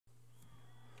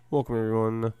Welcome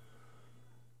everyone.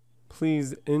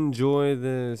 Please enjoy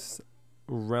this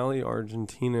Rally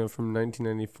Argentina from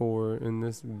 1994 in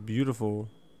this beautiful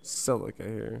Celica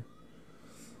here.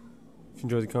 If you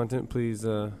enjoy the content, please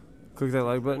click that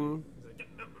like button,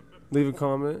 leave a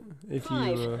comment if you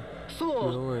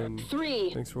will, and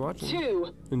 3, thanks for watching.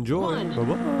 2, Enjoy. 1. Bye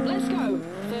bye. Let's go.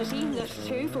 30, left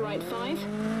 2 for right 5.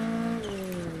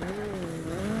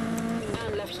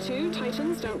 And left 2,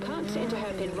 tightens, don't cut. Into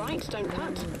hairpin right, don't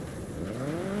cut.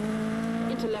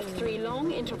 Into left 3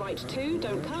 long, into right 2,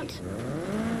 don't cut.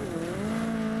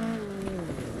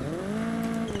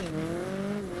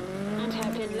 And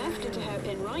hairpin left into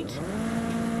hairpin right.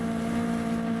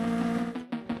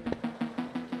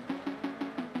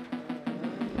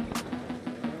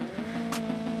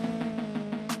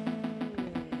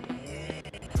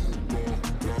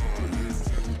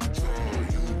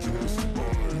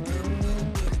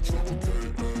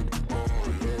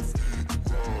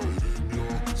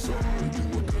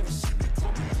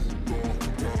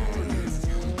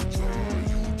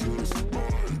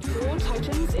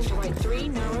 Into right 3,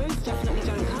 narrows, definitely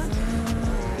don't cut.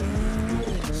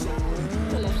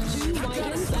 The left 2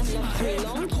 widens and left 3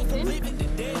 long, keep in.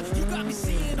 You got me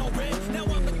seeing all red, now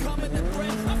I'm becoming a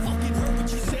threat. I fucking heard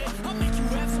what you said, I'll make you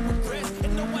have some regrets.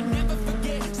 And no, I never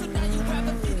forget, so now you have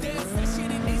a few debts. That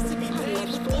shit, it needs to be paid.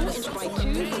 Left 4, into right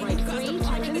 2, for right 3,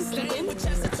 tightens, keep in. Which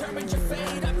has determined your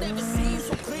fate, I've never seen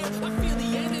so clear. I feel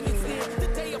the end and it's near,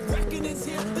 the day of reckoning's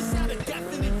here. The sound of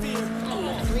definite fear. And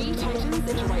left 3, tightens,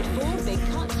 into right 4, big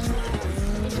cut.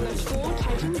 Into left 4,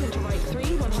 tightens, into right 3,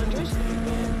 100.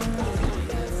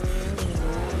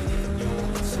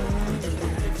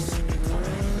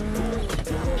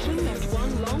 Caution, left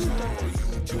 1, long,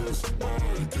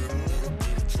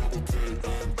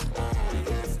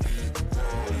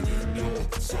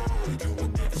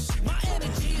 My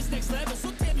energy is next level,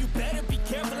 so damn you better be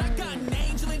careful. I got an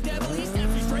angel and devil, he's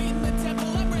naturally straight in the temple.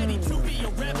 I'm ready to be a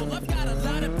rebel, I've got a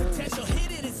lot of potential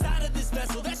hidden inside of this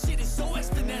vessel. That shit is so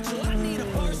exponential. I need a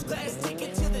first class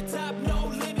ticket to the top, no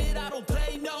limit. I don't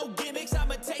play no gimmicks,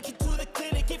 I'ma take you to the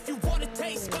clinic. If you want a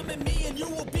taste, come at me and you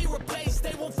will be replaced.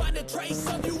 They won't find a trace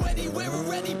of you anywhere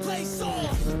or any place.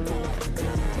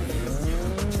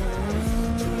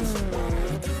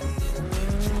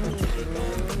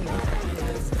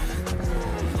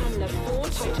 and left 4,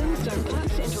 tightens, don't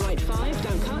cut. Into right 5,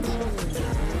 don't cut.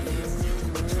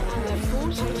 And left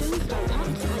 4, tightens, don't cut.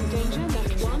 And danger,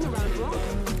 left 1, around rock.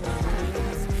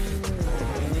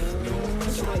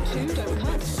 Into right 2, don't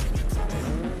cut.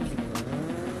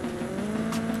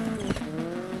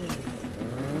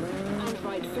 And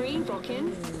right 3, rock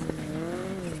in.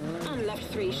 And left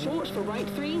 3, short for right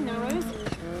 3, narrows.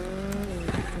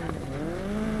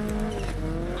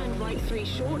 And right 3,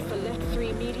 short for left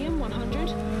 3, medium,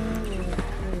 100.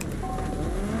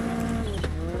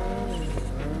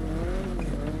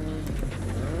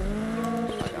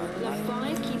 Left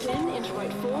 5, keep in, into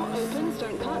right 4, opens,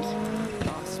 don't cut.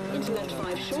 Into left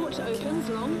 5, short, opens,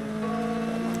 long.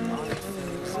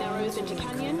 Narrows into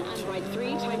canyon, and right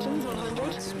 3, tightens,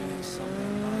 100.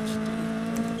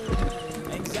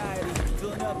 Anxiety,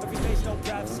 filling up every space, no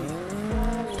privacy.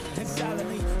 And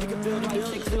silently, you can build a Right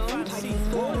 6 long,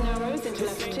 tightens 4, narrows into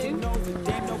left 2. no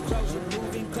closure,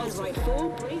 moving And closer. right 4,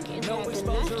 break, into No hairpin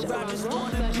exposure, left, I around just rock,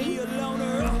 wanna be 30. a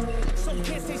loner. So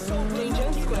can't stay sober, Danger,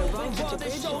 looking square over right all into their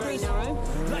bridge, very shoulders. narrow.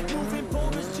 Like moving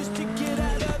boulders just to get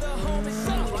out of the home. It's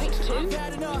And right 2. I've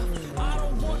had enough, I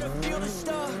don't wanna feel the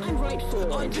stuff. And right 4,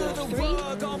 into Under left the 3.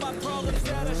 rug, all my problems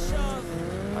that I shove.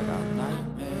 I got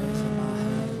nightmares in my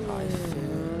head, I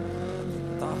fear.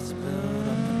 Thoughts build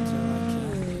up until I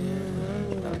can't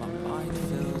hear. That my mind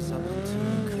fills up into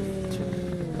a creature,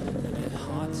 and it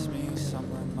haunts me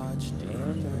somewhere much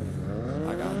deeper.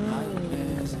 I got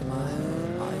nightmares in my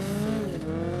head, I fear.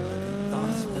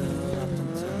 Thoughts build up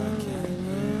until I can't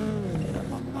hear. That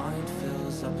my mind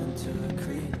fills up into a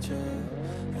creature,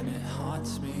 and it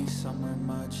haunts me somewhere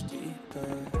much deeper.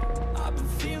 I've been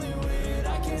feeling weird,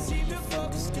 I can't seem to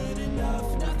focus good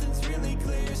enough. Nothing's really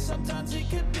clear, sometimes it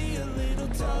could be a little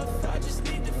tough. I just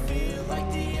need to feel like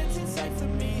the end's in sight for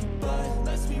me, but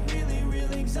lets me really,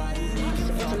 real anxiety can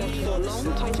Into fill left me 4 up. long,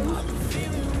 tightens. I've been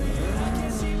feeling weird, I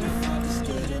can't seem to focus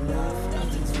good enough.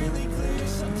 Nothing's really clear,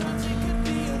 sometimes it could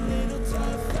be a little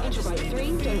tough. I Into just right need 3,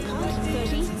 to don't feel cut, like the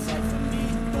 30. end's in sight for me,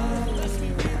 but lets me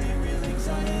really, real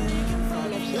anxiety can fill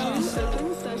me up. Left 2,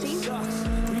 opens, 30. Sucks.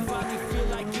 We finally feel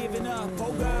like giving up.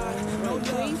 Oh God, no Right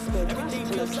 3, love. split Everything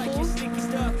past, feels left like 4. you're sticky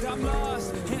stuck. I'm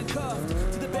lost, handcuffed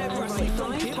to the bed where I And sleep. right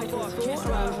Don't 5, give a tightens fuck. 4, Can't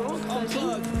around stop. rock, 30.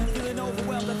 Unplugged, feeling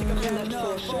overwhelmed. I think I've had And left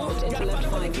 4 enough. short, into Gotta left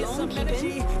find a way to 5 get long, some keep in.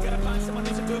 energy. Gotta find someone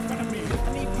who's a good friend of me.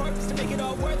 I need purpose to make it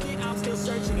all worth it. I'm still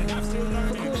searching.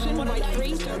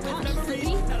 don't cut,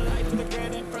 steady.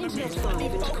 Into left 5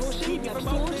 into caution, left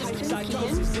 4,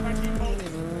 tightens, key in.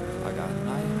 I got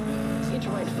nightmares Into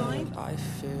right 5. I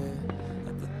fear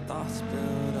that the thoughts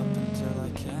build up until I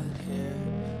can't hear,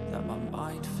 that my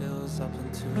mind fills up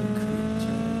into a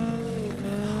creature, and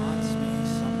it haunts me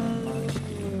somewhere much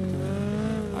deeper.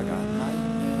 I got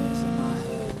nightmares in my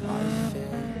head, I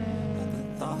fear that the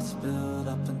thoughts build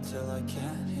up until I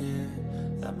can't hear,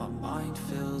 that my mind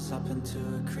fills up into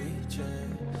a creature,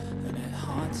 and it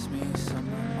haunts me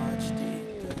somewhere much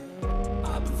deeper.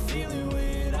 I've been feeling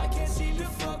weird, I can't seem to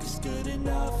focus good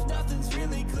enough. Nothing's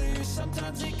really clear,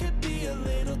 sometimes it could be a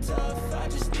little tough. I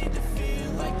just need to feel